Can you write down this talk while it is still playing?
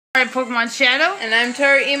Pokemon Shadow. And I'm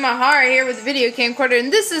Tori Imahara here with the video camcorder,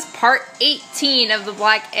 and this is part 18 of the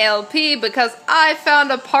Black LP because I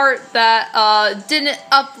found a part that didn't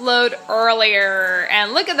upload earlier.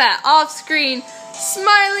 And look at that, off screen,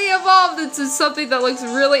 Smiley evolved into something that looks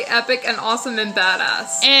really epic and awesome and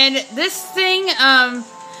badass. And this thing,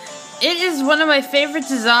 it is one of my favorite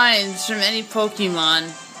designs from any Pokemon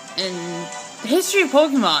in the history of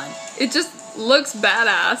Pokemon. It just looks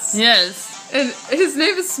badass. Yes. And his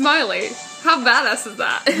name is Smiley. How badass is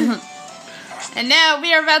that? And now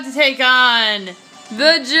we are about to take on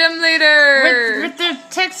the gym leader! With the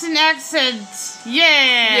Texan accent.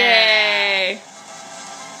 Yeah! Yay!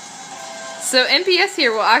 So NPS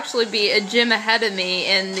here will actually be a gym ahead of me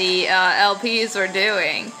in the LPs we're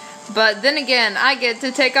doing. But then again, I get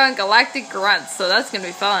to take on Galactic Grunts, so that's gonna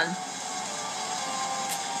be fun.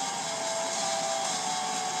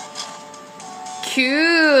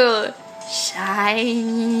 Cool! Shiny!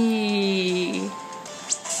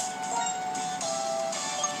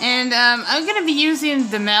 And I'm gonna be using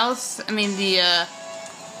the mouse, the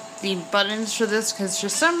buttons for this, because for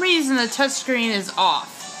some reason the touchscreen is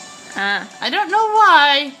off. I don't know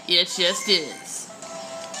why, it just is.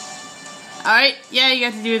 Alright, yeah, you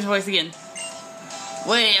got to do his voice again.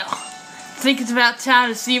 Well, I think it's about time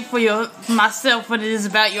to see for myself what it is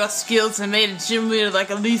about your skills that made a gym leader like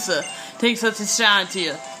Elisa take such a shine to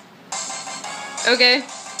you. Okay. Do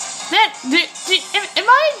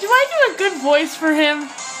I do a good voice for him?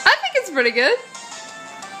 I think it's pretty good.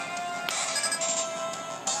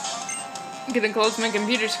 I'm gonna close my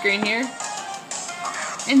computer screen here.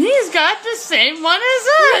 And he's got the same one as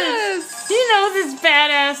us! Yes! He knows it's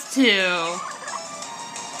badass too.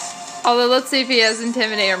 Although, let's see if he has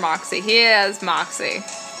Intimidate or Moxie. He has Moxie.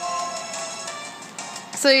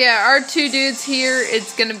 So yeah, our two dudes here,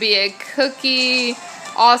 it's gonna be a Cookie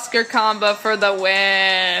Oscar combo for the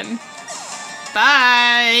win.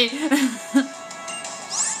 Bye!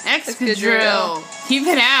 Excadrill! Keep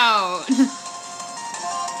it out!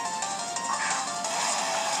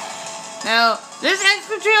 Now, this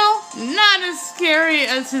Excadrill, not as scary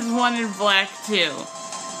as his one in Black 2.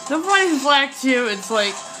 The one in Black 2, it's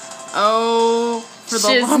like, oh, for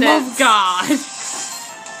the love of God.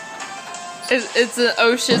 It's an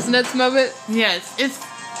oh shiznits moment? Yes, it's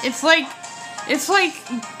like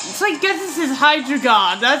Gethys' Hydra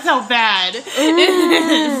God. That's how bad it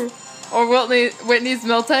is. Or Whitney's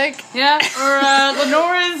Miltank? Yeah, or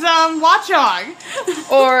Lenora's Watchog.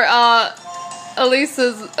 Or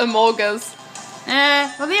Elisa's Emolgas.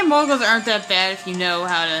 Well, the Emolgas aren't that bad if you know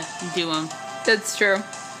how to do them. That's true.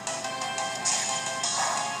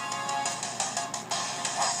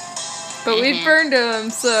 But we burned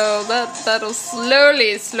him, so that'll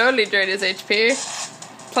slowly drain his HP.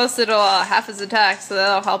 Plus it'll half his attack, so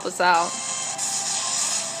that'll help us out.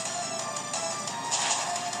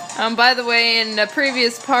 By the way, in the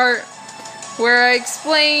previous part where I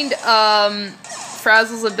explained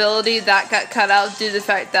Frazzle's ability, that got cut out due to the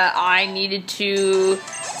fact that I needed to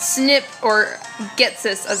snip, or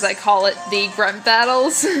Getsis as I call it, the grunt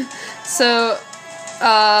battles. So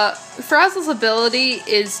Frazzle's ability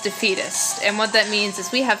is defeatist, and what that means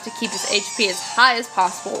is we have to keep his HP as high as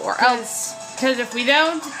possible, or else. Because if we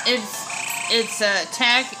don't, it's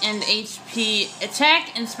attack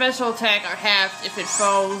and special attack are halved if it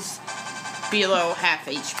falls below half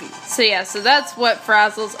HP. So yeah, so that's what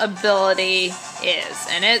Frazzle's ability is,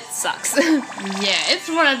 and it sucks. Yeah, it's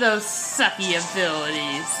one of those sucky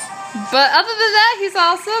abilities. But other than that, he's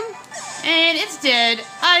awesome. And it's dead.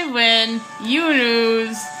 I win. You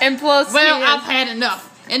lose. And plus, well, I've had enough.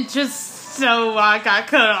 And just so I got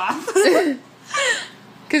cut off.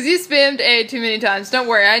 Because you spammed A too many times. Don't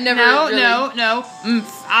worry, I never No.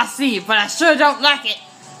 I see, but I sure don't like it.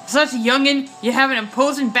 Such a youngin', you have an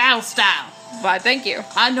imposing battle style. Why, thank you.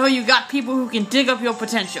 I know you got people who can dig up your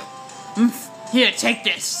potential. Here, take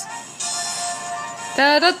this.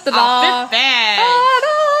 Da-da-da-da. Fifth badge.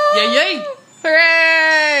 Da-da. Yay!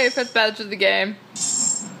 Hooray! Fifth badge of the game.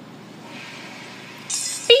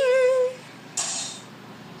 Bing!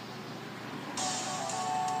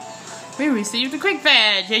 We received a quick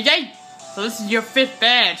badge. Yay! So this is your fifth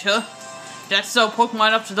badge, huh? That's so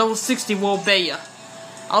Pokemon up to level 60 will obey ya.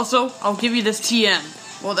 Also, I'll give you this TM.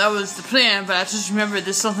 Well, that was the plan, but I just remembered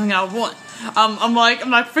there's something I want. I'm like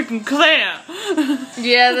freaking Claire.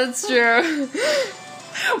 Yeah, that's true.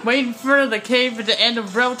 Wait in front of the cave at the end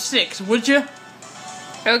of Route 6, would you?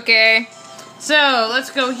 Okay. So,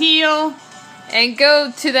 let's go heal. And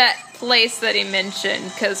go to that place that he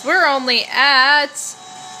mentioned, because we're only at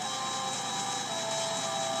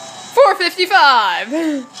 455.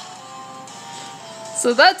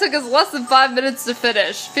 So that took us less than 5 minutes to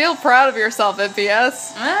finish. Feel proud of yourself,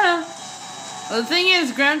 MPS. Well, the thing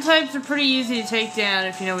is, ground types are pretty easy to take down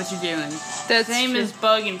if you know what you're doing. That's Same true. as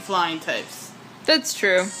bug and flying types. That's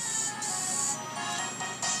true.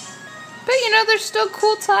 But you know, there's still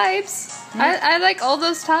cool types. I like all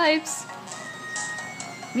those types.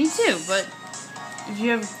 Me too, but if you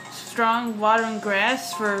have strong water and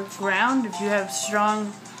grass for ground, if you have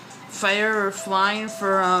strong fire or flying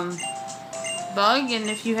for bug, and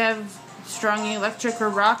if you have strong electric or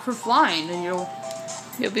rock for flying, then you'll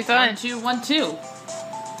be fine. 1, 2, 1, 2.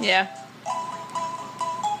 Yeah.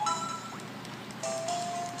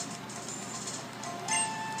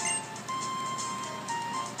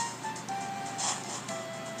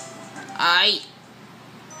 Aight.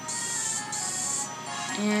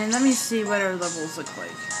 And let me see what our levels look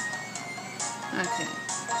like. Okay.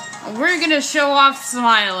 We're gonna show off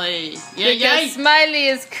Smiley. Yeah, Because Smiley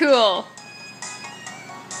is cool.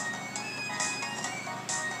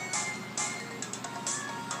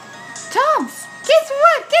 Toms, guess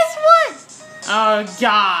what? Guess what? Oh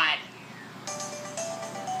God.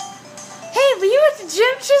 Hey, were you at the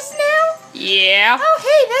gym just now? Yeah. Oh,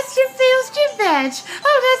 hey, that's Jim Fail's gym badge.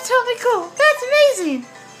 Oh, that's totally cool. That's amazing.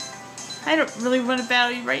 I don't really want to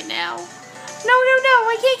battle you right now. No,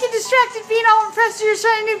 I can't get distracted being all impressed with your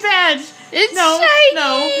shiny new badge. It's No, shiny.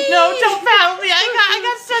 no, don't battle me. I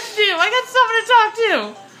got stuff to do. I got someone to talk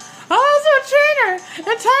to. I'm also a trainer.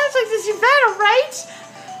 At times like this, you battle, right?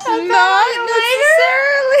 Not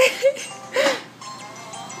necessarily.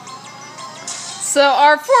 So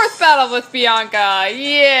our 4th battle with Bianca. Can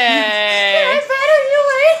Yay. I battle you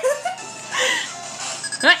later?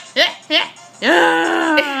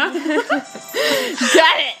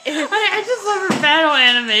 Got it. I just love her battle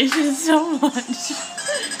animation so much.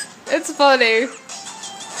 It's funny.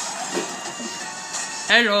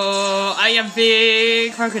 Hello, I am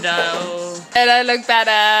Big Crocodile. And I look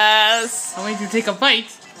badass. I'm going to take a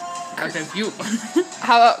bite out of you.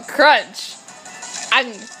 How about Crunch?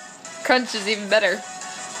 Crunch is even better.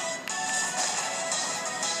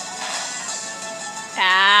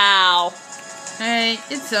 Ow. Hey,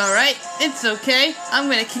 it's alright. It's okay. I'm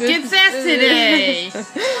gonna kick its ass today.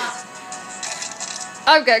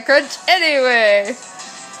 I've got Crunch anyway.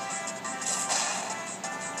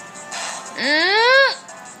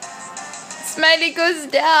 Smiley goes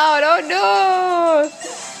down. Oh no.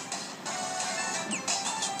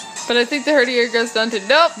 But I think the Herdier goes down too.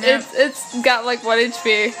 Nope. Nope. It's got like 1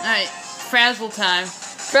 HP. Alright, frazzle time.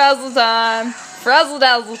 Frazzle time. Frazzle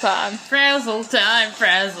dazzle time. Frazzle time,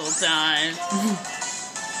 frazzle time.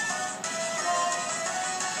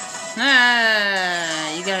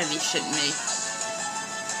 You gotta be shitting me.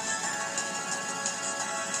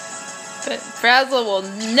 But Frazzle will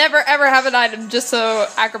never ever have an item just so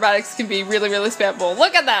acrobatics can be really, really spammable.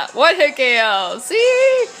 Look at that! 1-hit KO!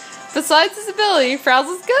 See? Besides his ability,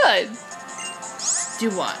 Frazzle's good. Do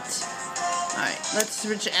what? Alright, let's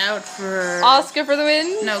switch out for... Oscar for the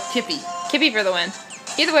win? No, Kippy. Kippy for the win.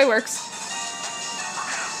 Either way works.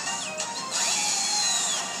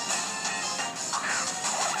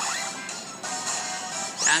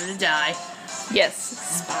 Time to die. Yes.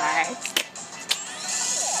 Spike.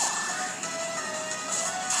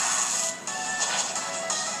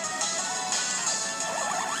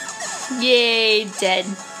 Yay, dead.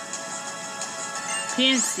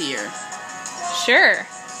 Panseer. Sure.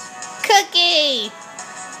 Cookie!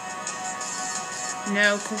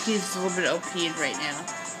 No, Cookie's a little bit OP'd right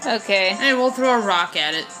now. Okay. Hey, we'll throw a rock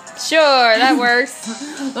at it. Sure, that works.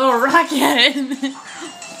 Throw a rock at it.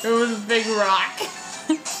 It was a big rock.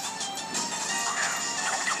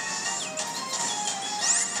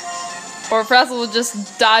 Or Frazzle will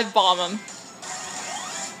just dive bomb him.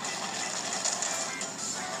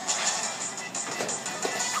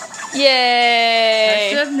 I Yay!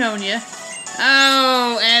 should have known you.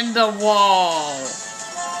 Oh, and the wall.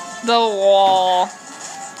 The wall.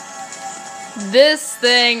 This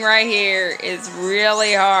thing right here is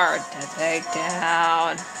really hard to take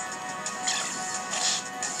down.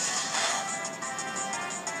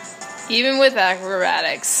 Even with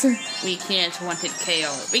acrobatics. We can't one-hit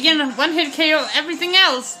KO it. We can one-hit KO everything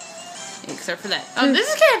else. Except for that. Oh, this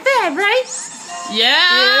is kind of bad, right?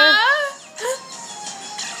 Yeah.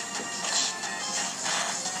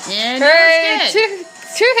 Yeah, no, Hooray! it's good.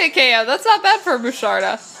 Two-hit KO. That's not bad for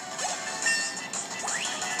Musharda.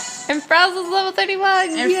 And Frazzle's level 31.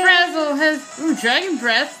 And Yay. Frazzle has Dragon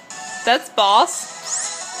Breath. That's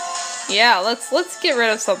boss. Yeah, let's get rid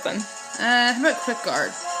of something. How about Quick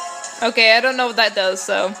Guard? Okay, I don't know what that does,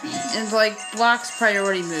 so. And like blocks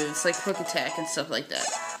priority moves, like Quick Attack and stuff like that.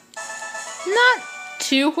 Not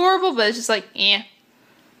too horrible, but it's just like, eh.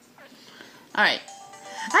 Alright.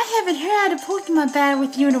 I haven't had a Pokemon battle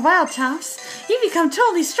with you in a while, Toms. You become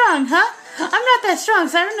totally strong, huh? I'm not that strong,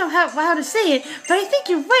 so I don't know how to say it, but I think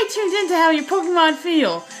you're way tuned into how your Pokemon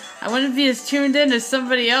feel. I wouldn't be as tuned in as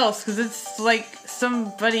somebody else, because it's like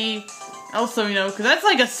somebody else, because that's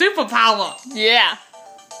like a superpower. Yeah.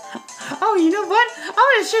 Oh, you know what? I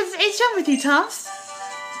want to share this HM with you, Toms.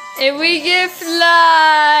 And we get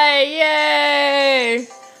Fly! Yay!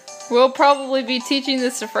 We'll probably be teaching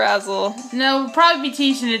this to Frazzle. No, we'll probably be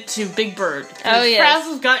teaching it to Big Bird. Oh, yes.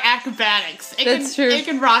 Frazzle's got acrobatics. That's true. It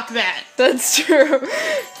can rock that. That's true.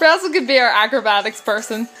 Frazzle could be our acrobatics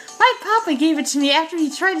person. My papa gave it to me after he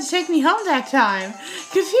tried to take me home that time.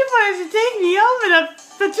 Because he wanted to take me home in a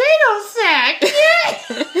potato sack. Yeah!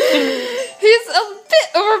 He's a bit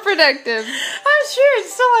overprotective. I'm sure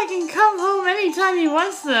it's so I can come home anytime he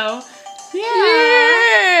wants, though.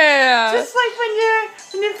 Yeah. Just like when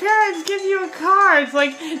your parents give you a car, it's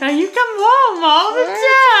like, now you come home all the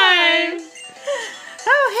time.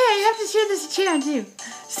 Oh, hey, I have to share this chair too.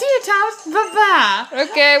 See you, Thomas. Bye-bye.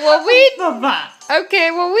 Okay, well Bye-bye.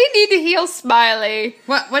 we need to heal Smiley.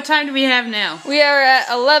 What time do we have now? We are at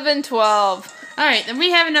 11:12. Alright, then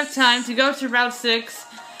we have enough time to go to Route 6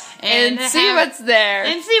 and see what's there.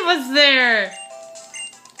 And see what's there.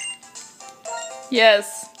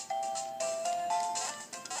 Yes.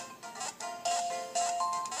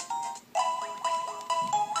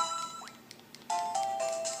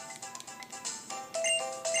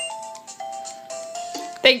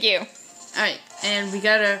 Thank you. Alright, and we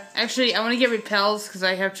gotta... Actually, I want to get repels because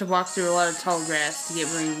I have to walk through a lot of tall grass to get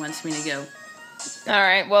where he wants me to go.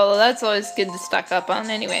 Alright, well, that's always good to stock up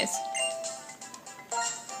on anyways.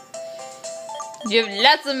 You have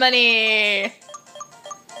lots of money!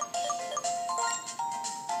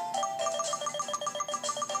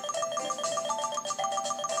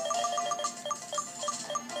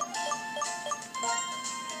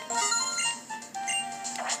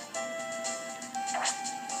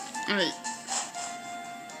 Alright.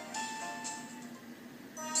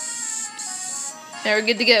 Now we're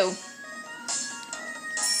good to go.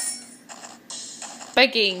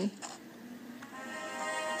 Biking.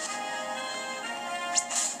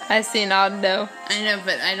 I see an Auto. I know,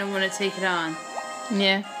 but I don't want to take it on.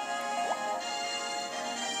 Yeah.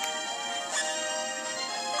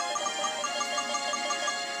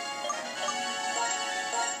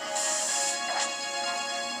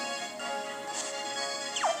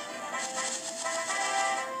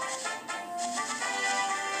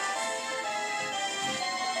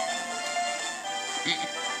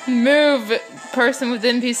 Move person with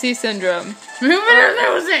NPC syndrome. Move it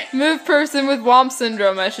or lose it! Move person with Womp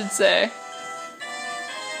syndrome, I should say.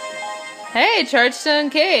 Hey,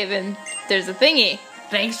 Chargestone Cave, and there's a thingy.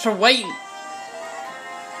 Thanks for waiting.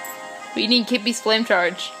 We need Kippy's flame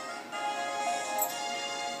charge.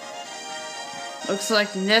 Looks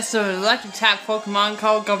like the nest of an electric type Pokemon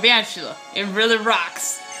called Galvantula. It really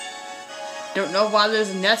rocks. Don't know why there's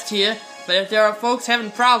a nest here, but if there are folks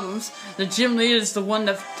having problems, the gym leader is the one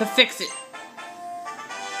to fix it.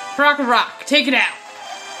 Rock, take it out.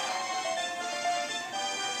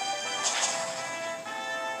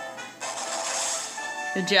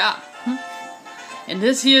 Good job. And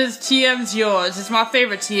this here's TM's yours. It's my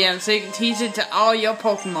favorite TM, so you can teach it to all your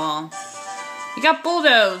Pokemon. You got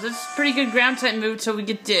Bulldoze. It's a pretty good ground type move, so we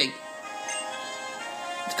get Dig.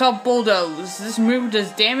 It's called Bulldoze. This move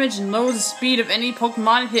does damage and lowers the speed of any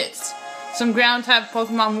Pokemon it hits. Some ground type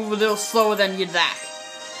Pokemon move a little slower than you'd like.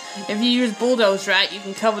 If you use Bulldoze right, you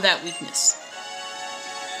can cover that weakness.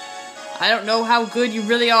 I don't know how good you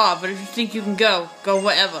really are, but if you think you can go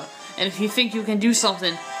whatever. And if you think you can do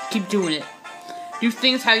something, keep doing it. Do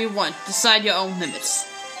things how you want. Decide your own limits.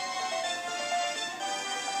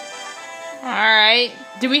 Alright.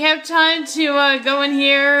 Do we have time to go in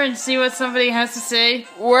here and see what somebody has to say?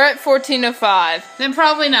 We're at 14:05. Then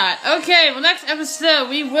probably not. Okay, well next episode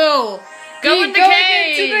we will go in the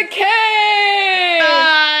cave! Into the cave!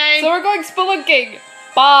 Bye! So we're going spelunking.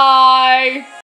 Bye!